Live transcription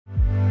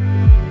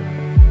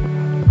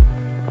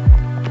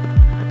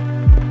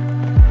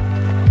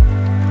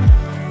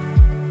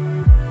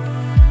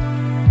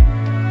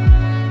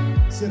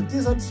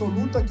certeza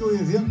absoluta que é o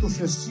evento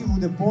festivo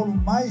de polo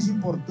mais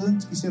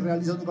importante que se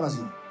realiza no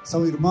Brasil.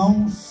 São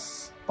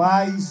irmãos,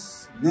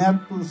 pais,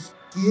 netos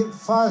que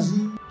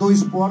fazem do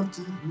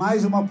esporte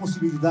mais uma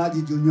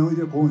possibilidade de união e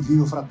de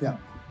convívio fraterno.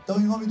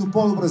 Então, em nome do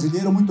polo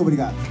brasileiro, muito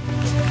obrigado.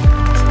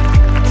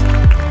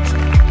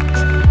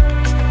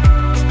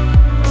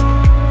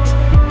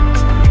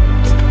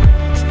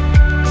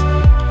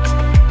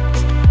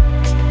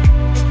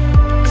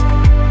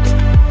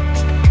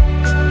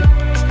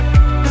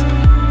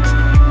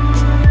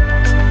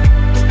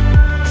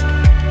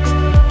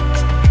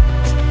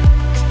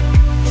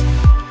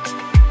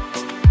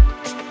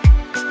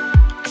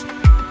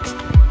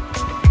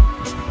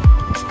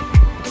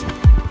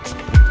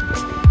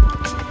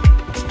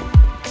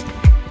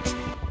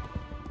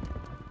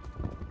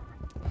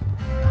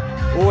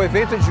 O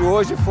evento de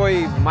hoje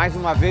foi, mais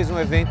uma vez, um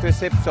evento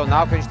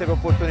excepcional, que a gente teve a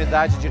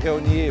oportunidade de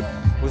reunir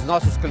os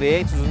nossos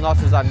clientes, os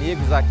nossos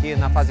amigos aqui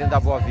na Fazenda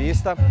Boa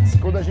Vista.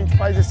 Quando a gente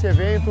faz esse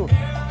evento,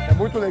 é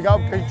muito legal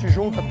porque a gente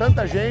junta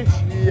tanta gente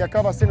e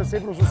acaba sendo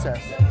sempre um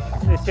sucesso.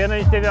 Esse ano a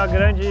gente teve uma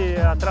grande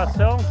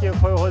atração, que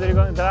foi o Rodrigo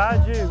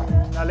Andrade,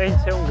 além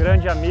de ser um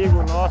grande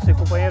amigo nosso e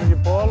companheiro de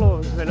polo, um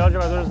dos melhores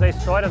jogadores da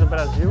história do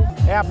Brasil.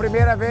 É a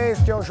primeira vez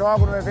que eu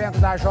jogo no evento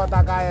da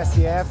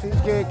JHSF,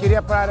 que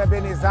queria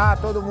parabenizar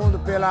todo mundo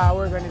pela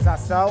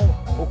organização.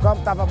 O campo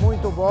estava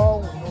muito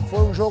bom,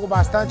 foi um jogo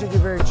bastante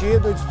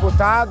divertido e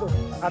disputado,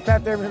 até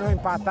terminou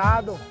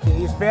empatado.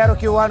 E espero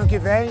que o ano que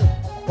vem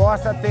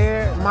possa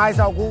ter mais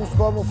alguns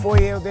como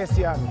foi eu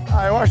desse ano.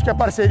 Eu acho que a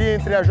parceria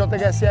entre a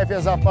JHSF e a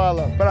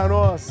Zäpalla, para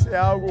nós, é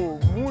algo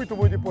muito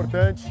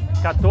importante.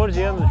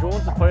 14 anos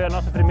juntos, foi a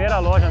nossa primeira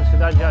loja na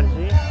Cidade de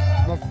Jardim.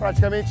 Nós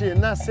praticamente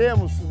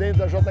nascemos dentro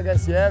da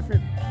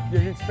JHSF e a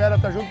gente espera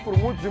estar junto por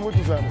muitos e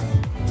muitos anos.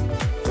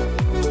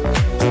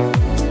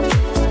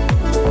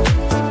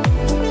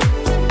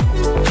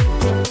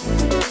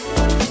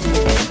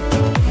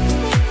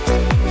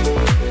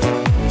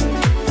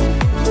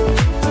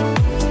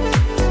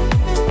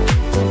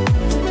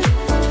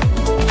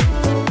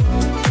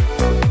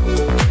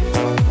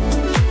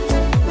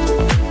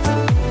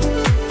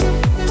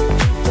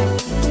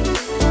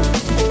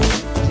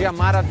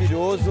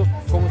 Maravilhoso,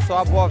 como só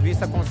a Boa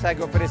Vista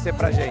consegue oferecer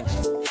pra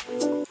gente.